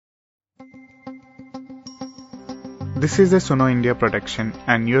This is a Suno India production,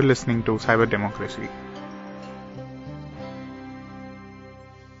 and you're listening to Cyber Democracy.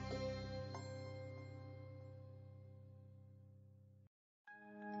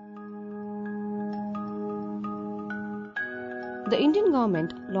 The Indian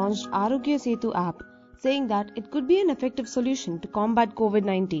government launched Arogya Setu app, saying that it could be an effective solution to combat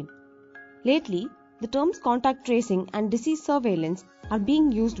COVID-19. Lately, the terms contact tracing and disease surveillance are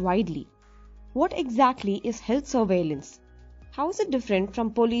being used widely. What exactly is health surveillance? How is it different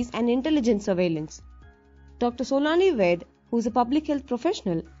from police and intelligence surveillance? Dr. Sonali Vaid, who is a public health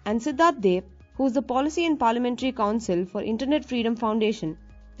professional, and Siddharth Deb, who is the Policy and Parliamentary Counsel for Internet Freedom Foundation,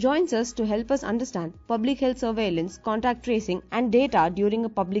 joins us to help us understand public health surveillance, contact tracing, and data during a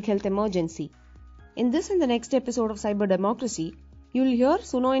public health emergency. In this and the next episode of Cyber Democracy, you will hear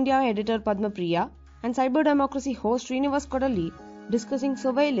Suno India editor Padma Priya and Cyber Democracy host Srinivas Kodali discussing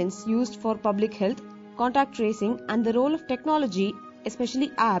surveillance used for public health, contact tracing, and the role of technology, especially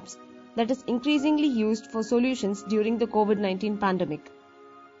apps, that is increasingly used for solutions during the COVID-19 pandemic.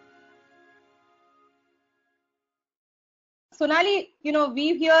 Sonali,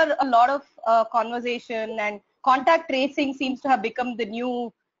 we hear a lot of conversation, and contact tracing seems to have become the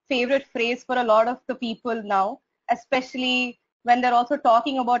new favorite phrase for a lot of the people now, especially when they're also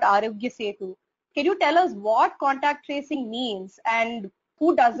talking about Arogya Setu. Can you tell us what contact tracing means and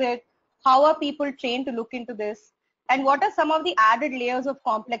who does it? How are people trained to look into this? And what are some of the added layers of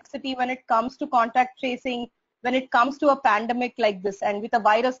complexity when it comes to contact tracing, when it comes to a pandemic like this and with a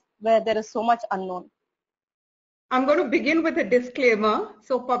virus where there is so much unknown? I'm going to begin with a disclaimer.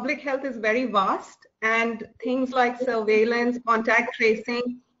 So public health is very vast, and things like surveillance, contact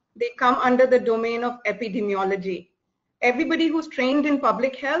tracing, they come under the domain of epidemiology. Everybody who's trained in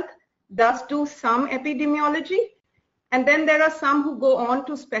public health does do some epidemiology, and then there are some who go on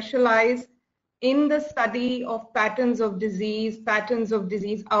to specialize in the study of patterns of disease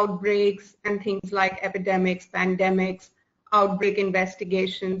outbreaks, and things like epidemics, pandemics, outbreak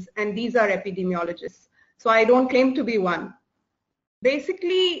investigations, and these are epidemiologists. So I don't claim to be one.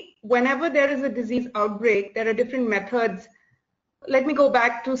 Basically, whenever there is a disease outbreak, there are different methods. Let me go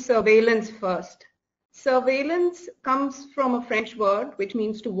back to surveillance first. Surveillance comes from a French word which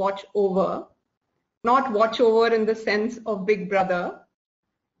means to watch over, not watch over in the sense of Big Brother,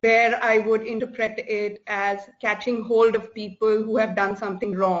 where I would interpret it as catching hold of people who have done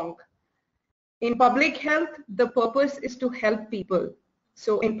something wrong. In public health, the purpose is to help people.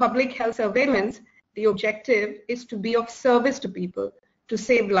 So in public health surveillance, the objective is to be of service to people, to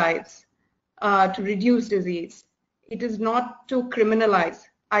save lives, to reduce disease. It is not to criminalize,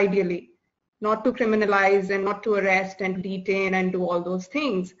 ideally, not to criminalize and not to arrest and detain and do all those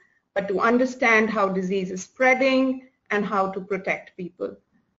things, but to understand how disease is spreading and how to protect people.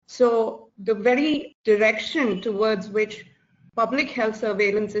 So the very direction towards which public health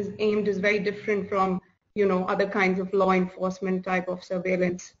surveillance is aimed is very different from, other kinds of law enforcement type of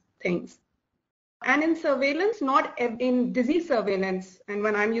surveillance things. And in surveillance, not in disease surveillance, and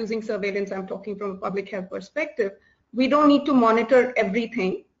when I'm using surveillance, I'm talking from a public health perspective, we don't need to monitor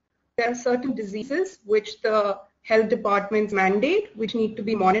everything. There are certain diseases which the health departments mandate, which need to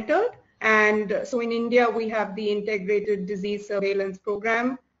be monitored. And so in India, we have the Integrated Disease Surveillance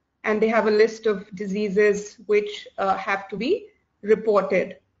Program, and they have a list of diseases which have to be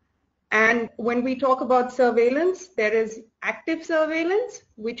reported. And when we talk about surveillance, there is active surveillance,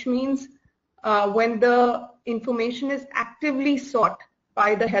 which means when the information is actively sought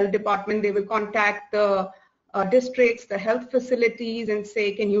by the health department, they will contact the districts, the health facilities, and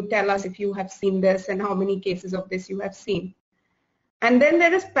say, can you tell us if you have seen this and how many cases of this you have seen? And then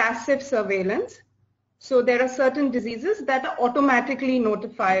there is passive surveillance. So there are certain diseases that are automatically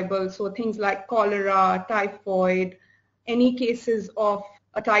notifiable. So things like cholera, typhoid, any cases of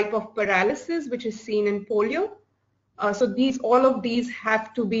a type of paralysis which is seen in polio. So all of these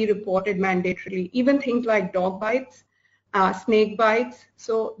have to be reported mandatorily, even things like dog bites, snake bites.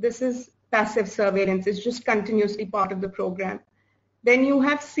 So this is passive surveillance. It's just continuously part of the program. Then you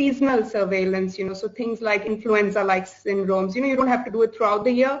have seasonal surveillance, so things like influenza-like syndromes. You don't have to do it throughout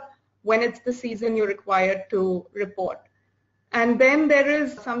the year. When it's the season, you're required to report. And then there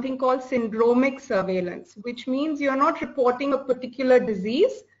is something called syndromic surveillance, which means you're not reporting a particular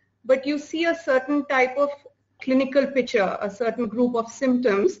disease, but you see a certain type of clinical picture, a certain group of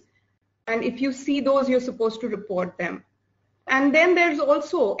symptoms, and if you see those, you're supposed to report them. And then there's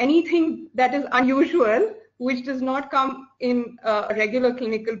also anything that is unusual, which does not come in a regular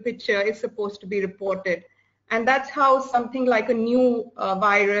clinical picture, is supposed to be reported. And that's how something like a new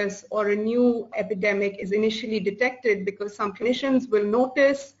virus or a new epidemic is initially detected, because some clinicians will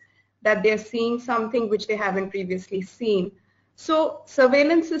notice that they're seeing something which they haven't previously seen. So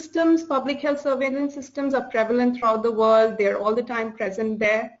surveillance systems, public health surveillance systems are prevalent throughout the world. They're all the time present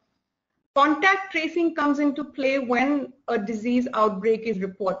there. Contact tracing comes into play when a disease outbreak is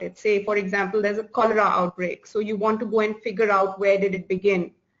reported. Say, for example, there's a cholera outbreak. So you want to go and figure out where did it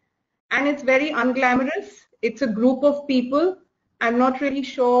begin. And it's very unglamorous. It's a group of people. I'm not really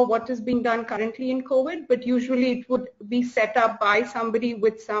sure what is being done currently in COVID, but usually it would be set up by somebody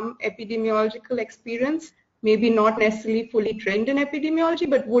with some epidemiological experience, maybe not necessarily fully trained in epidemiology,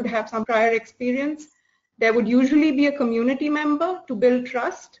 but would have some prior experience. There would usually be a community member to build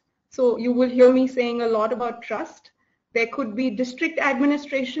trust. So you will hear me saying a lot about trust. There could be district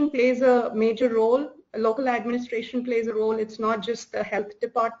administration plays a major role. Local administration plays a role. It's not just the health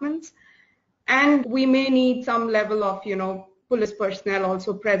departments. And we may need some level of, police personnel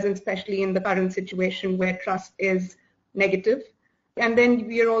also present, especially in the current situation where trust is negative. And then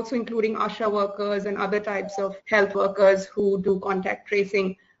we are also including ASHA workers and other types of health workers who do contact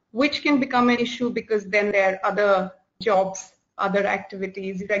tracing, which can become an issue because then their other jobs, other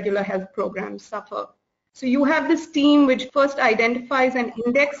activities, regular health programs suffer. So you have this team which first identifies an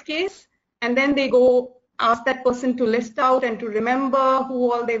index case, and then they go ask that person to list out and to remember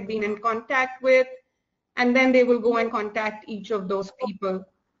who all they've been in contact with, and then they will go and contact each of those people.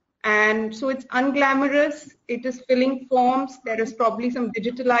 And so it's unglamorous, it is filling forms, there is probably some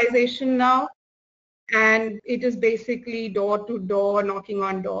digitalization now, and it is basically door to door, knocking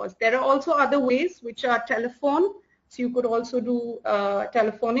on doors. There are also other ways which are telephone, so you could also do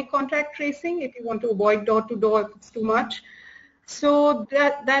telephonic contact tracing if you want to avoid door to door if it's too much. So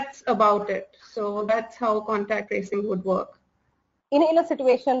that's about it. So that's how contact tracing would work. In a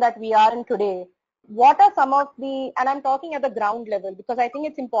situation that we are in today, what are some of the, and I'm talking at the ground level, because I think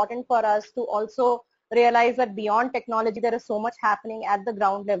it's important for us to also realize that beyond technology, there is so much happening at the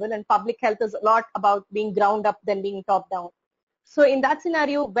ground level, and public health is a lot about being ground up than being top down. So in that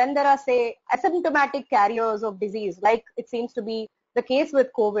scenario, when there are, say, asymptomatic carriers of disease, like it seems to be the case with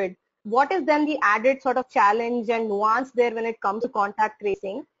COVID, what is then the added sort of challenge and nuance there when it comes to contact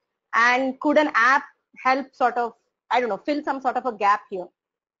tracing? And could an app help sort of, fill some sort of a gap here?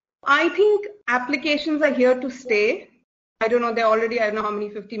 I think applications are here to stay. I don't know, I don't know how many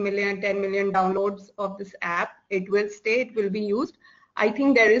 50 million, 10 million downloads of this app. It will stay, it will be used. I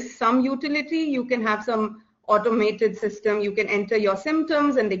think there is some utility. You can have some automated system. You can enter your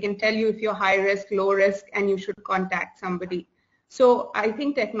symptoms and they can tell you if you're high risk, low risk, and you should contact somebody. So I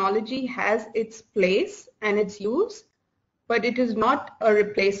think technology has its place and its use, but it is not a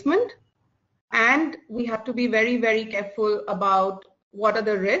replacement. And we have to be very, very careful about what are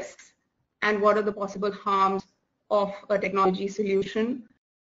the risks and what are the possible harms of a technology solution.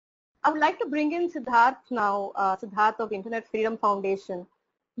 I would like to bring in Siddharth now, Siddharth of Internet Freedom Foundation.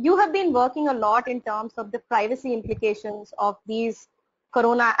 You have been working a lot in terms of the privacy implications of these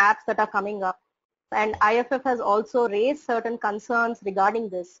corona apps that are coming up. And IFF has also raised certain concerns regarding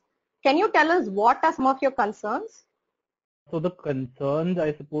this. Can you tell us what are some of your concerns? So the concerns,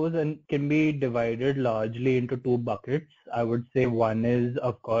 I suppose, can be divided largely into two buckets. I would say one is,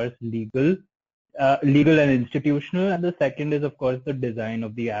 of course, legal and institutional, and the second is, of course, the design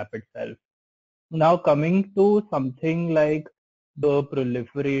of the app itself. Now, coming to something like the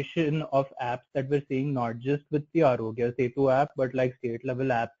proliferation of apps that we're seeing, not just with the Arogya Setu app, but like state-level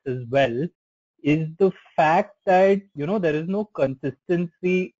apps as well, is the fact that, there is no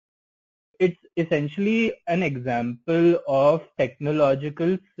consistency. It's essentially an example of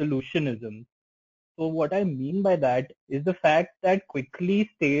technological solutionism. So what I mean by that is the fact that quickly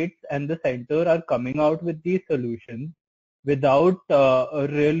states and the center are coming out with these solutions without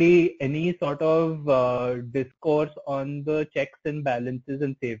really any sort of discourse on the checks and balances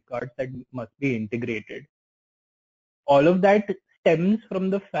and safeguards that must be integrated. All of that stems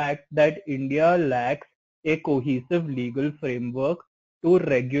from the fact that India lacks a cohesive legal framework to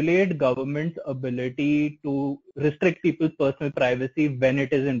regulate government's ability to restrict people's personal privacy when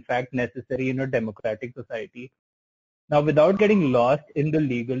it is in fact necessary in a democratic society. Now, without getting lost in the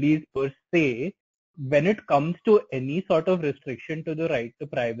legalese per se, when it comes to any sort of restriction to the right to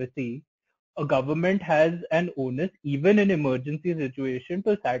privacy, a government has an onus, even in emergency situation,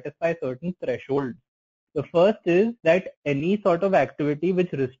 to satisfy certain thresholds. The first is that any sort of activity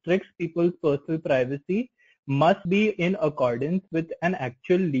which restricts people's personal privacy must be in accordance with an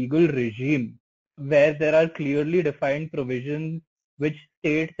actual legal regime where there are clearly defined provisions which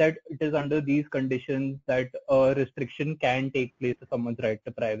states that it is under these conditions that a restriction can take place to someone's right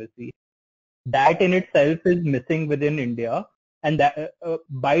to privacy. That in itself is missing within India, and that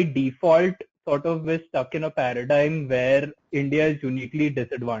by default sort of we're stuck in a paradigm where India is uniquely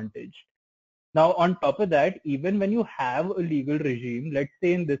disadvantaged. Now, on top of that, even when you have a legal regime, let's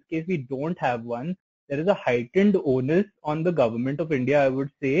say in this case we don't have one, there is a heightened onus on the government of India, I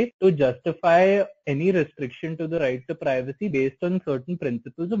would say, to justify any restriction to the right to privacy based on certain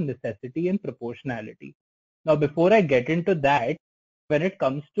principles of necessity and proportionality. Now, before I get into that, when it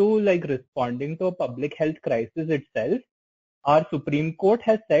comes to like responding to a public health crisis itself, our Supreme Court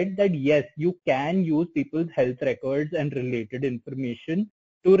has said that yes, you can use people's health records and related information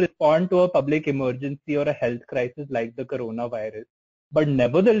to respond to a public emergency or a health crisis like the coronavirus. But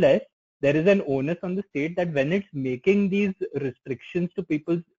nevertheless, there is an onus on the state that when it's making these restrictions to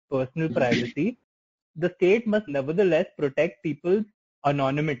people's personal privacy, the state must nevertheless protect people's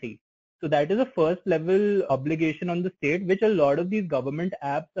anonymity. So that is a first level obligation on the state, which a lot of these government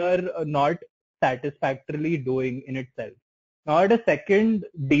apps are not satisfactorily doing in itself. Now, at a second,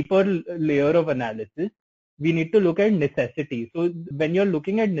 deeper layer of analysis, we need to look at necessity. So when you're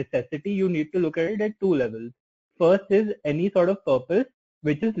looking at necessity, you need to look at it at two levels. First is any sort of purpose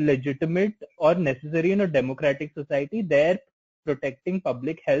which is legitimate or necessary in a democratic society. There, protecting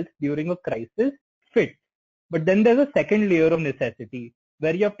public health during a crisis fits. But then there's a second layer of necessity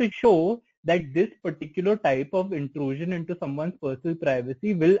where you have to show that this particular type of intrusion into someone's personal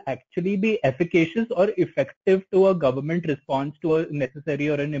privacy will actually be efficacious or effective to a government response to a necessary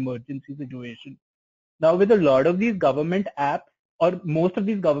or an emergency situation. Now, with a lot of these government apps, or most of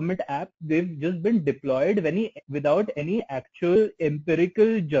these government apps, they've just been deployed without any actual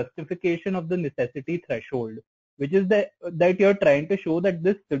empirical justification of the necessity threshold, which is that you're trying to show that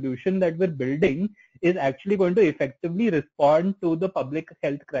this solution that we're building is actually going to effectively respond to the public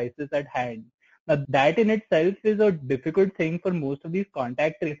health crisis at hand. Now, that in itself is a difficult thing for most of these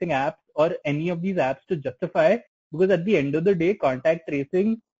contact tracing apps or any of these apps to justify, because at the end of the day, contact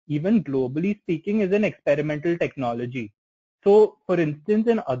tracing, even globally speaking, is an experimental technology. So, for instance,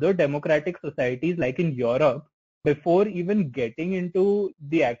 in other democratic societies like in Europe, before even getting into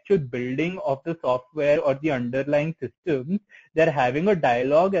the actual building of the software or the underlying systems, they're having a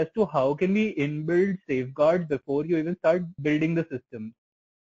dialogue as to how can we inbuild safeguards before you even start building the system.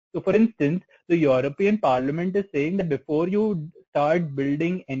 So, for instance, the European Parliament is saying that before you start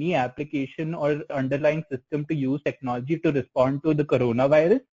building any application or underlying system to use technology to respond to the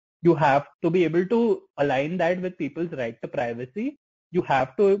coronavirus, you have to be able to align that with people's right to privacy. You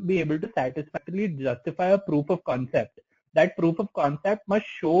have to be able to satisfactorily justify a proof of concept. That proof of concept must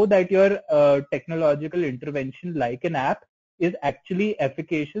show that your technological intervention, like an app, is actually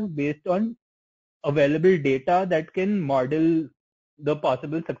efficacious based on available data that can model the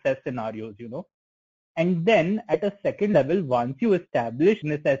possible success scenarios, And then at a second level, once you establish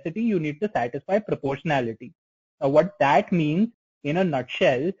necessity, you need to satisfy proportionality. Now, what that means in a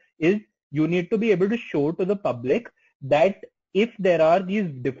nutshell is you need to be able to show to the public that if there are these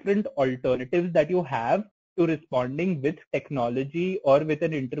different alternatives that you have to responding with technology or with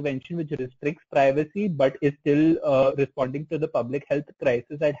an intervention which restricts privacy but is still responding to the public health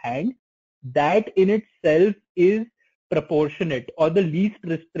crisis at hand, that in itself is proportionate or the least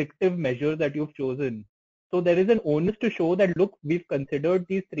restrictive measure that you've chosen. So there is an onus to show that, look, we've considered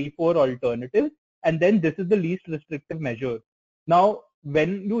these 3-4 alternatives, and then this is the least restrictive measure. Now,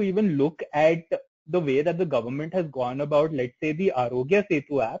 when you even look at the way that the government has gone about, let's say the Arogya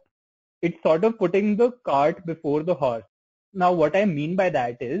Setu app, it's sort of putting the cart before the horse. Now, what I mean by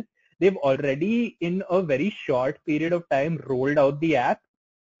that is they've already in a very short period of time rolled out the app.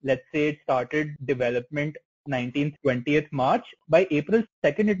 Let's say it started development 19th, 20th March. By April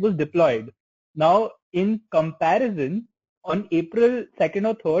 2nd, it was deployed. Now, in comparison, on April 2nd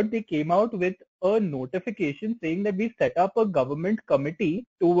or 3rd, they came out with a notification saying that we set up a government committee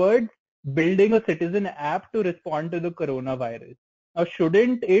towards building a citizen app to respond to the coronavirus. Now,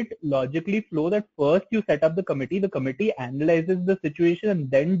 shouldn't it logically flow that first you set up the committee analyzes the situation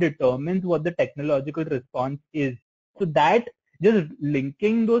and then determines what the technological response is? So that just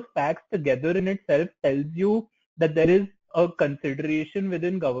linking those facts together in itself tells you that there is a consideration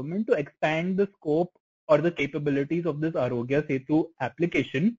within government to expand the scope or the capabilities of this Arogya Setu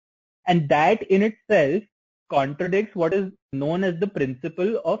application. And that in itself contradicts what is known as the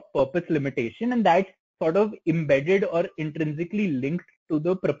principle of purpose limitation, and that's sort of embedded or intrinsically linked to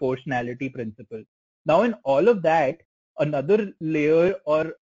the proportionality principle. Now, in all of that, another layer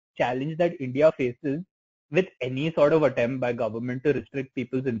or challenge that India faces with any sort of attempt by government to restrict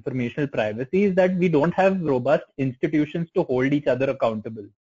people's informational privacy is that we don't have robust institutions to hold each other accountable.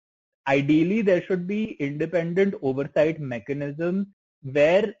 Ideally, there should be independent oversight mechanisms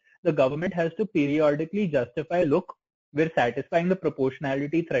where the government has to periodically justify, look, we're satisfying the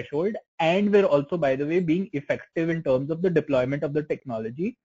proportionality threshold, and we're also, by the way, being effective in terms of the deployment of the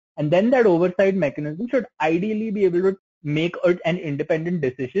technology. And then that oversight mechanism should ideally be able to make an independent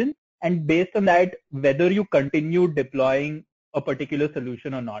decision, and based on that, whether you continue deploying a particular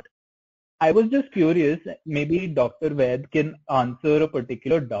solution or not. I was just curious, maybe Dr. Ved can answer a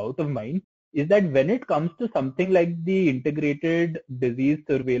particular doubt of mine, is that when it comes to something like the integrated disease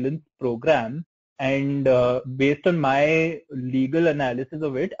surveillance program, and based on my legal analysis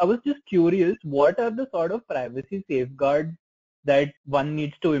of it, I was just curious, what are the sort of privacy safeguards that one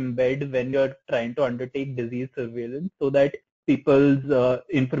needs to embed when you're trying to undertake disease surveillance so that people's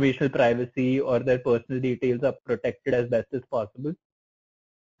informational privacy or their personal details are protected as best as possible?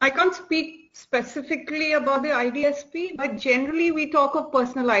 I can't speak specifically about the IDSP, but generally we talk of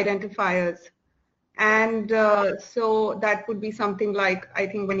personal identifiers. And so that would be something like, I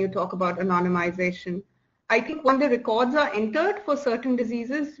think when you talk about anonymization, I think when the records are entered for certain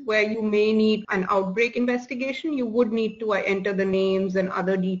diseases where you may need an outbreak investigation, you would need to enter the names and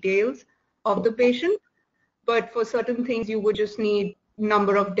other details of the patient. But for certain things, you would just need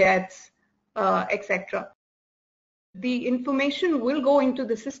number of deaths, etc. The information will go into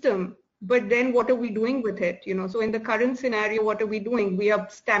the system, but then what are we doing with it? So in the current scenario, what are we doing? We are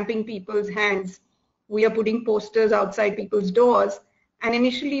stamping people's hands. We are putting posters outside people's doors. And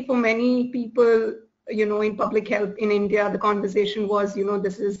initially for many people, in public health in India, the conversation was,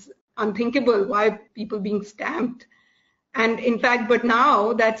 this is unthinkable. Why are people being stamped? And in fact, but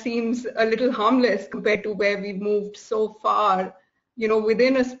now that seems a little harmless compared to where we've moved so far,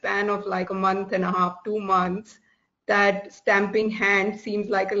 within a span of like a month and a half, 2 months, that stamping hand seems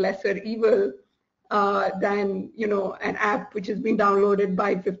like a lesser evil than, an app which has been downloaded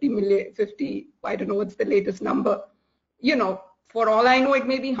by 50, I don't know what's the latest number. For all I know, it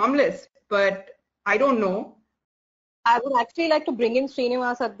may be harmless, but I don't know. I would actually like to bring in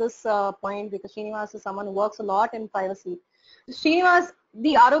Srinivas at this point, because Srinivas is someone who works a lot in privacy. Srinivas,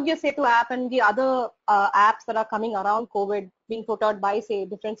 the Arogya Setu app and the other apps that are coming around COVID being put out by, say,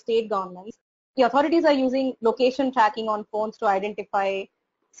 different state governments, the authorities are using location tracking on phones to identify,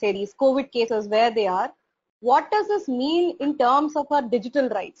 say, these COVID cases where they are. What does this mean in terms of our digital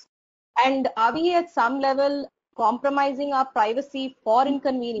rights? And are we at some level compromising our privacy for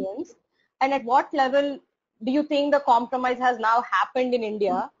inconvenience? And at what level do you think the compromise has now happened in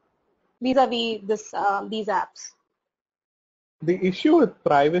India vis-a-vis these apps? The issue with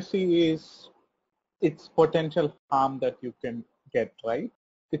privacy is its potential harm that you can get, right?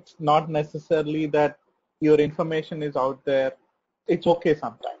 It's not necessarily that your information is out there. It's okay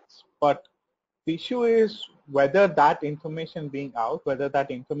sometimes. But the issue is whether that information being out, whether that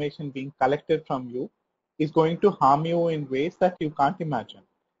information being collected from you is going to harm you in ways that you can't imagine.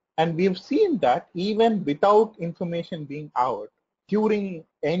 And we've seen that even without information being out, during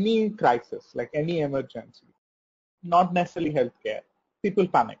any crisis, like any emergency, not necessarily healthcare, people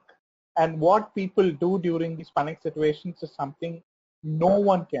panic. And what people do during these panic situations is something no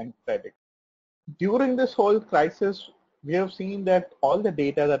one can predict. During this whole crisis, we have seen that all the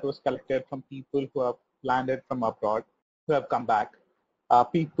data that was collected from people who have landed from abroad, who have come back,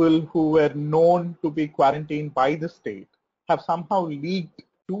 people who were known to be quarantined by the state, have somehow leaked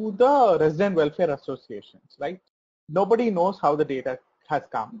to the resident welfare associations, right? Nobody knows how the data has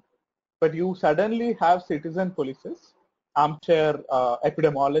come, but you suddenly have citizen polices, armchair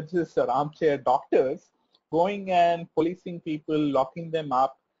epidemiologists or armchair doctors going and policing people, locking them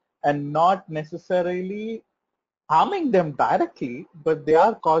up, and not necessarily harming them directly, but they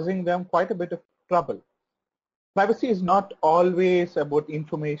are causing them quite a bit of trouble. Privacy is not always about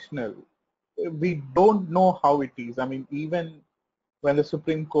informational. We don't know how it is. I mean, even when the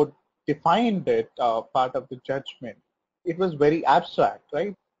Supreme Court defined it, part of the judgment, it was very abstract,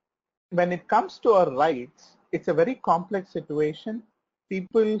 right? When it comes to our rights, it's a very complex situation.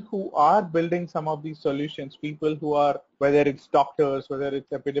 People who are building some of these solutions, people who are, whether it's doctors, whether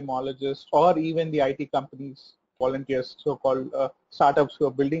it's epidemiologists, or even the IT companies, volunteers, so-called startups who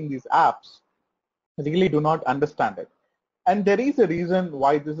are building these apps, really do not understand it. And there is a reason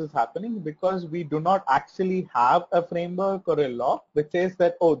why this is happening, because we do not actually have a framework or a law which says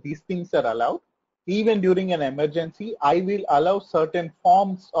that, oh, these things are allowed. Even during an emergency, I will allow certain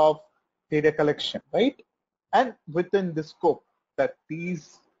forms of data collection, right? And within the scope that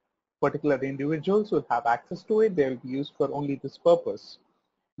these particular individuals will have access to it, they will be used for only this purpose.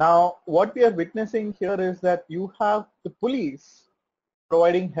 Now, what we are witnessing here is that you have the police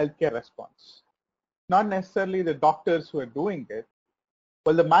providing healthcare response, not necessarily the doctors who are doing it.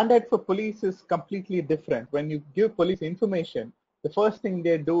 Well, the mandate for police is completely different. When you give police information, the first thing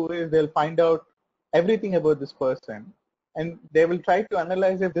they do is they'll find out everything about this person, and they will try to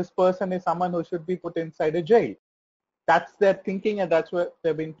analyze if this person is someone who should be put inside a jail. That's their thinking, and that's what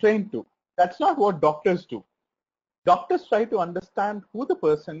they've been trained to. That's not what doctors do. Doctors try to understand who the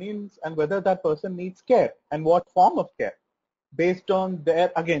person is and whether that person needs care and what form of care based on their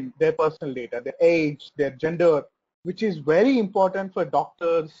personal data, their age, their gender, which is very important for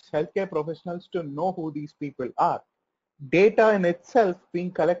doctors, healthcare professionals to know who these people are. Data in itself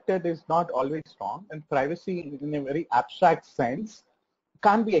being collected is not always wrong, and privacy in a very abstract sense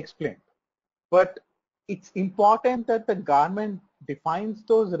can't be explained. But it's important that the government defines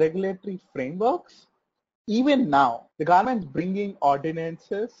those regulatory frameworks. Even now, the government's bringing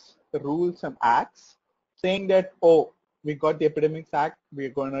ordinances, rules and acts saying that, oh, we got the Epidemics Act, we're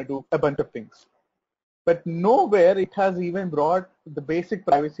going to do a bunch of things. But nowhere it has even brought the basic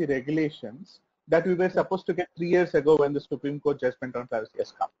privacy regulations that we were supposed to get 3 years ago when the Supreme Court judgment on privacy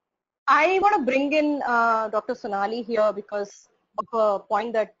has come. I want to bring in Dr. Sonali here because of a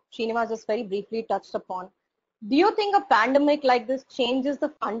point that Srinivas just very briefly touched upon. Do you think a pandemic like this changes the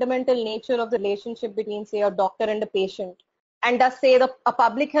fundamental nature of the relationship between, say, a doctor and a patient? And does, say, a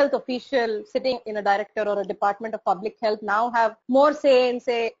public health official sitting in a director or a department of public health now have more say and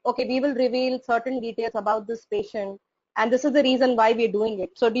say, okay, we will reveal certain details about this patient, and this is the reason why we're doing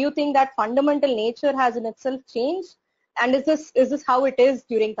it? So do you think that fundamental nature has in itself changed? And is this how it is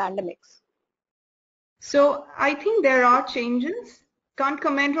during pandemics? So I think there are changes. Can't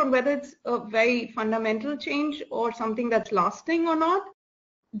comment on whether it's a very fundamental change or something that's lasting or not.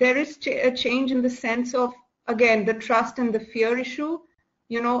 There is a change in the sense of, again, the trust and the fear issue.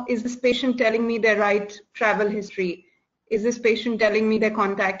 You know, is this patient telling me their right travel history? Is this patient telling me their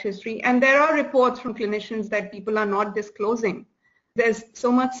contact history? And there are reports from clinicians that people are not disclosing. There's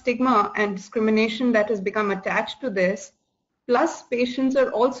so much stigma and discrimination that has become attached to this. Plus, patients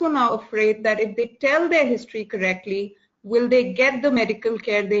are also now afraid that if they tell their history correctly, will they get the medical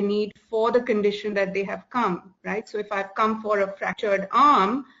care they need for the condition that they have come, right? So if I've come for a fractured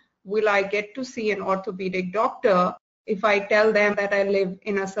arm, will I get to see an orthopedic doctor if I tell them that I live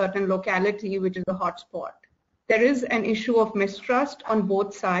in a certain locality, which is a hotspot? There is an issue of mistrust on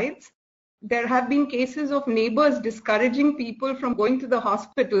both sides. There have been cases of neighbors discouraging people from going to the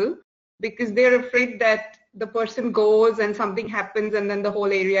hospital because they're afraid that the person goes and something happens and then the whole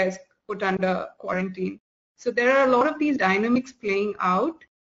area is put under quarantine. So there are a lot of these dynamics playing out,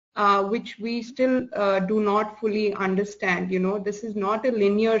 which we still do not fully understand. You know, this is not a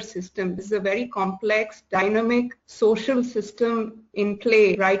linear system. This is a very complex, dynamic social system in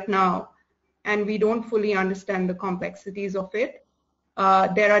play right now, and we don't fully understand the complexities of it.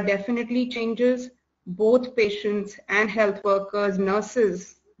 There are definitely changes. Both patients and health workers,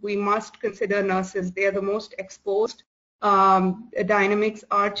 nurses, we must consider nurses. They are the most exposed. Dynamics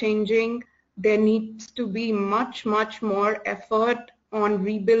are changing. There needs to be much, much more effort on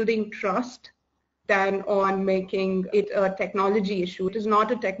rebuilding trust than on making it a technology issue. It is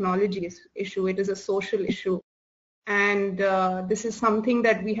not a technology issue, it is a social issue. And this is something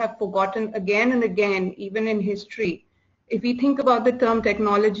that we have forgotten again and again, even in history. If we think about the term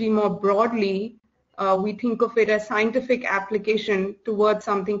technology more broadly, we think of it as scientific application towards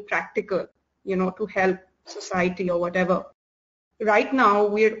something practical, you know, to help society or whatever. Right now,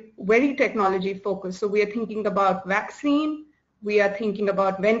 we're very technology focused. So we are thinking about vaccine, we are thinking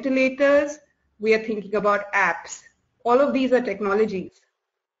about ventilators, we are thinking about apps. All of these are technologies.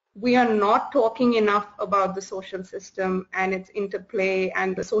 We are not talking enough about the social system and its interplay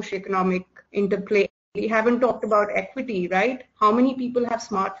and the socioeconomic interplay. We haven't talked about equity, right? How many people have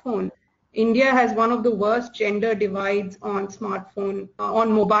smartphones? India has one of the worst gender divides on smartphone,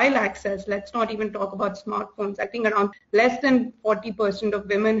 on mobile access. Let's not even talk about smartphones. I think around less than 40% of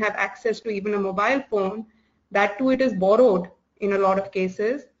women have access to even a mobile phone. That too, it is borrowed in a lot of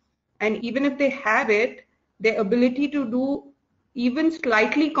cases. And even if they have it, their ability to do even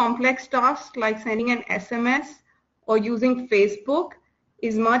slightly complex tasks like sending an SMS or using Facebook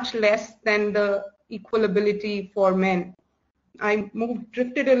is much less than the equal ability for men. I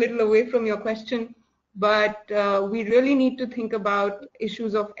drifted a little away from your question, but we really need to think about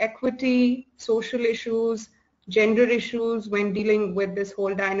issues of equity, social issues, gender issues when dealing with this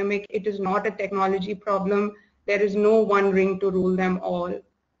whole dynamic. It is not a technology problem. There is no one ring to rule them all.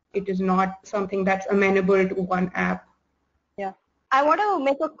 It is not something that's amenable to one app. Yeah. I want to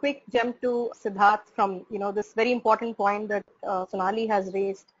make a quick jump to Siddharth from, this very important point that Sonali has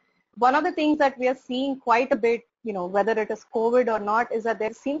raised. One of the things that we are seeing quite a bit, whether it is COVID or not, is that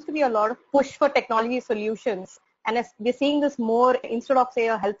there seems to be a lot of push for technology solutions. And we're seeing this more instead of, say,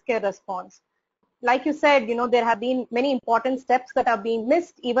 a healthcare response. Like you said, there have been many important steps that are being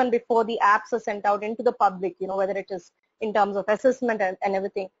missed even before the apps are sent out into the public, whether it is in terms of assessment and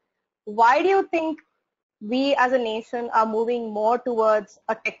everything. Why do you think we as a nation are moving more towards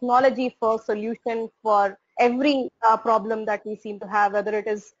a technology first solution for every problem that we seem to have, whether it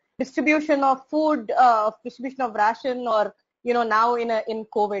is distribution of food, distribution of ration, or now in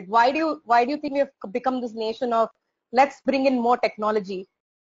COVID? Why do you think we have become this nation of let's bring in more technology?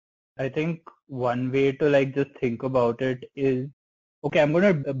 I think one way to just think about it is, okay, I'm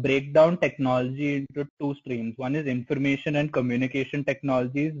going to break down technology into two streams. One is information and communication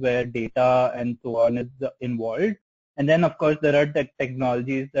technologies, where data and so on is involved. And then, of course, there are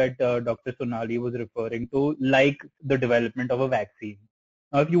technologies that Dr. Sonali was referring to, like the development of a vaccine.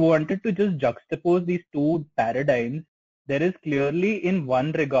 Now, if you wanted to just juxtapose these two paradigms, there is clearly, in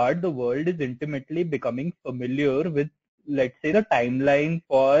one regard, the world is intimately becoming familiar with, let's say, the timeline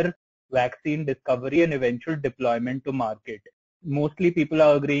for vaccine discovery and eventual deployment to market. Mostly people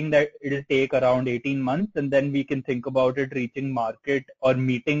are agreeing that it will take around 18 months, and then we can think about it reaching market or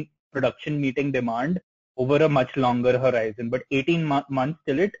meeting demand over a much longer horizon. But 18 months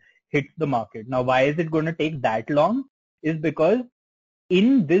till it hits the market. Now, why is it going to take that long? Is because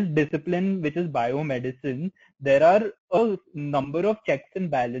in this discipline, which is biomedicine, there are a number of checks and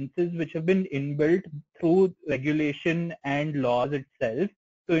balances which have been inbuilt through regulation and laws itself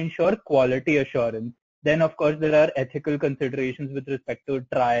to ensure quality assurance. Then, of course, there are ethical considerations with respect to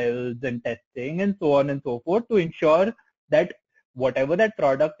trials and testing and so on and so forth to ensure that whatever that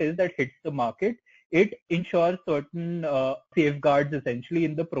product is that hits the market, it ensures certain safeguards essentially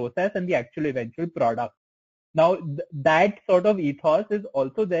in the process and the actual eventual product. Now, that sort of ethos is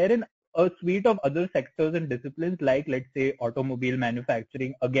also there in a suite of other sectors and disciplines, like, let's say, automobile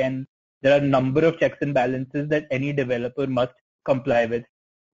manufacturing. Again, there are a number of checks and balances that any developer must comply with.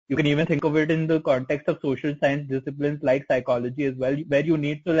 You can even think of it in the context of social science disciplines like psychology as well, where you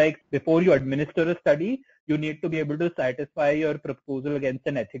need to, before you administer a study, you need to be able to satisfy your proposal against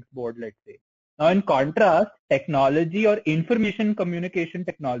an ethics board, let's say. Now, in contrast, technology or information communication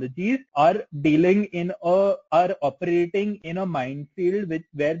technologies are operating in a minefield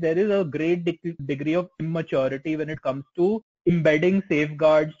where there is a great degree of immaturity when it comes to embedding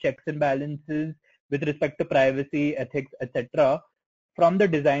safeguards, checks and balances with respect to privacy, ethics, etc. from the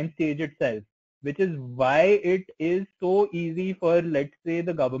design stage itself, which is why it is so easy for, let's say,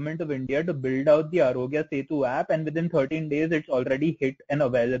 the government of India to build out the Arogya Setu app, and within 13 days, it's already hit and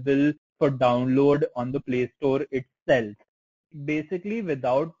available for download on the Play Store itself. Basically,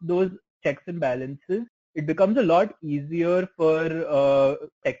 without those checks and balances, it becomes a lot easier for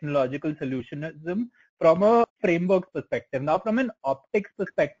technological solutionism from a framework perspective. Now, from an optics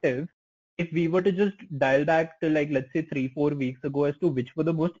perspective, if we were to just dial back to, let's say 3-4 weeks ago as to which were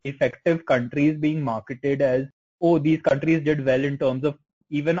the most effective countries being marketed as, oh, these countries did well in terms of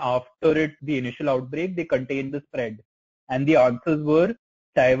even after the initial outbreak, they contained the spread. And the answers were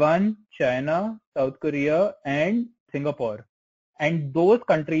Taiwan, China, South Korea, and Singapore. And those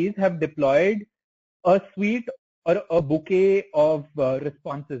countries have deployed a suite or a bouquet of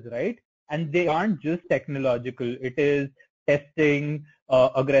responses, right? And they aren't just technological. It is testing,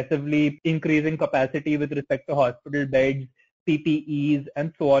 aggressively increasing capacity with respect to hospital beds, PPEs,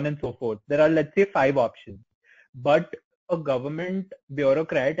 and so on and so forth. There are, let's say, 5 options. But a government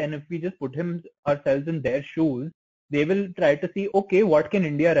bureaucrat, and if we just put ourselves in their shoes, they will try to see, okay, what can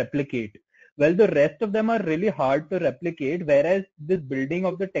India replicate? Well, the rest of them are really hard to replicate, whereas this building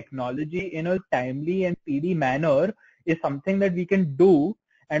of the technology in a timely and speedy manner is something that we can do.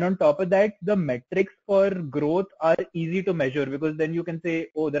 And on top of that, the metrics for growth are easy to measure, because then you can say,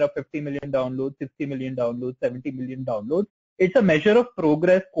 oh, there are 50 million downloads, 60 million downloads, 70 million downloads. It's a measure of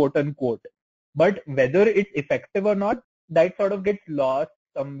progress, quote unquote. But whether it's effective or not, that sort of gets lost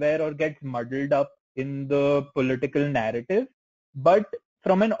somewhere or gets muddled up in the political narrative. But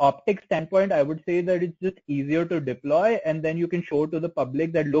from an optics standpoint, I would say that it's just easier to deploy, and then you can show to the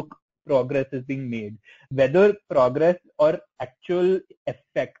public that, look, progress is being made. Whether progress or actual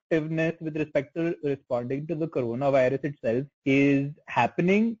effectiveness with respect to responding to the coronavirus itself is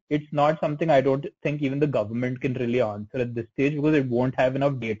happening, it's not something I don't think even the government can really answer at this stage, because it won't have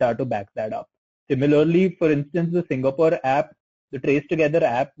enough data to back that up. Similarly, for instance, the Singapore app, the Trace Together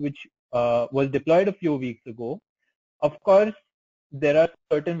app, which was deployed a few weeks ago, of course, there are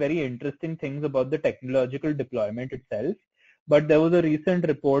certain very interesting things about the technological deployment itself. But there was a recent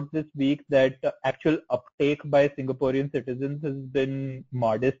report this week that actual uptake by Singaporean citizens has been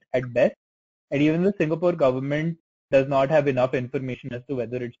modest at best. And even the Singapore government does not have enough information as to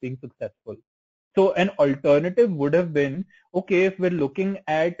whether it's being successful. So an alternative would have been, okay, if we're looking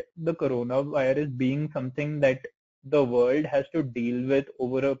at the coronavirus being something that the world has to deal with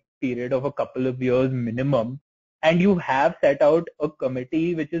over a period of a couple of years minimum, and you have set out a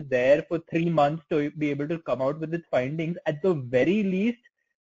committee which is there for 3 months to be able to come out with its findings, at the very least,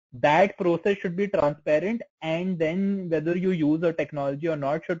 that process should be transparent, and then whether you use a technology or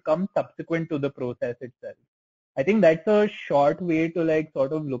not should come subsequent to the process itself. I think that's a short way to like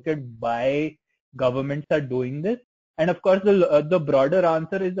sort of look at why governments are doing this. And of course, the broader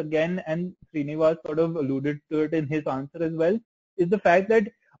answer is again, and Srinivas sort of alluded to it in his answer as well, is the fact that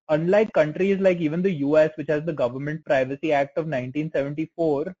unlike countries like even the US, which has the Government Privacy Act of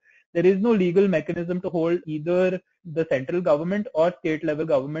 1974, there is no legal mechanism to hold either the central government or state level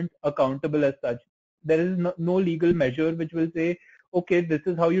governments accountable as such. There is no legal measure which will say, okay, this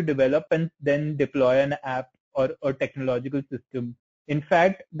is how you develop and then deploy an app or a technological system. In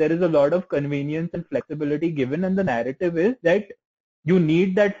fact, there is a lot of convenience and flexibility given, and the narrative is that you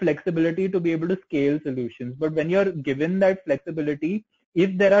need that flexibility to be able to scale solutions. But when you're given that flexibility,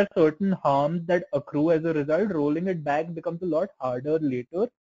 if there are certain harms that accrue as a result, rolling it back becomes a lot harder later.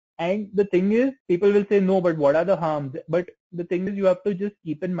 And the thing is, people will say, no, but what are the harms? But the thing is, you have to just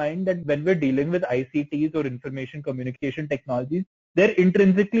keep in mind that when we're dealing with ICTs or information communication technologies, they're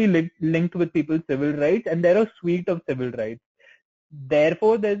intrinsically linked with people's civil rights, and they're a suite of civil rights.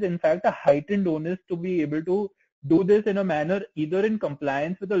 Therefore, there's in fact a heightened onus to be able to do this in a manner either in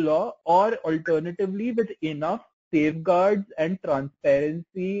compliance with the law or alternatively with enough safeguards and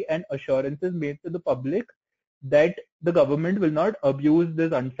transparency and assurances made to the public that the government will not abuse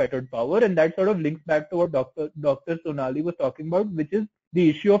this unfettered power. And that sort of links back to what Dr. Sonali was talking about, which is the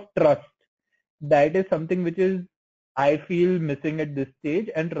issue of trust. That is something which is, I feel, missing at this stage,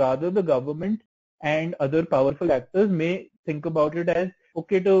 and rather the government and other powerful actors may think about it as,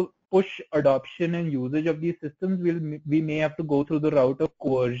 okay, to push adoption and usage of these systems, we may have to go through the route of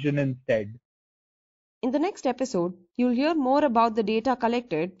coercion instead. In the next episode, you'll hear more about the data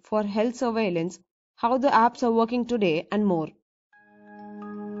collected for health surveillance, how the apps are working today, and more.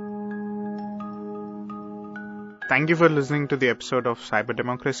 Thank you for listening to the episode of Cyber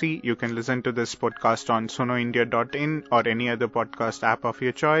Democracy. You can listen to this podcast on sunoindia.in or any other podcast app of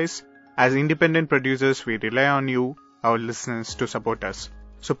your choice. As independent producers, we rely on you, our listeners, to support us.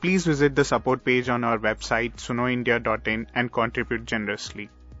 So please visit the support page on our website sunoindia.in and contribute generously.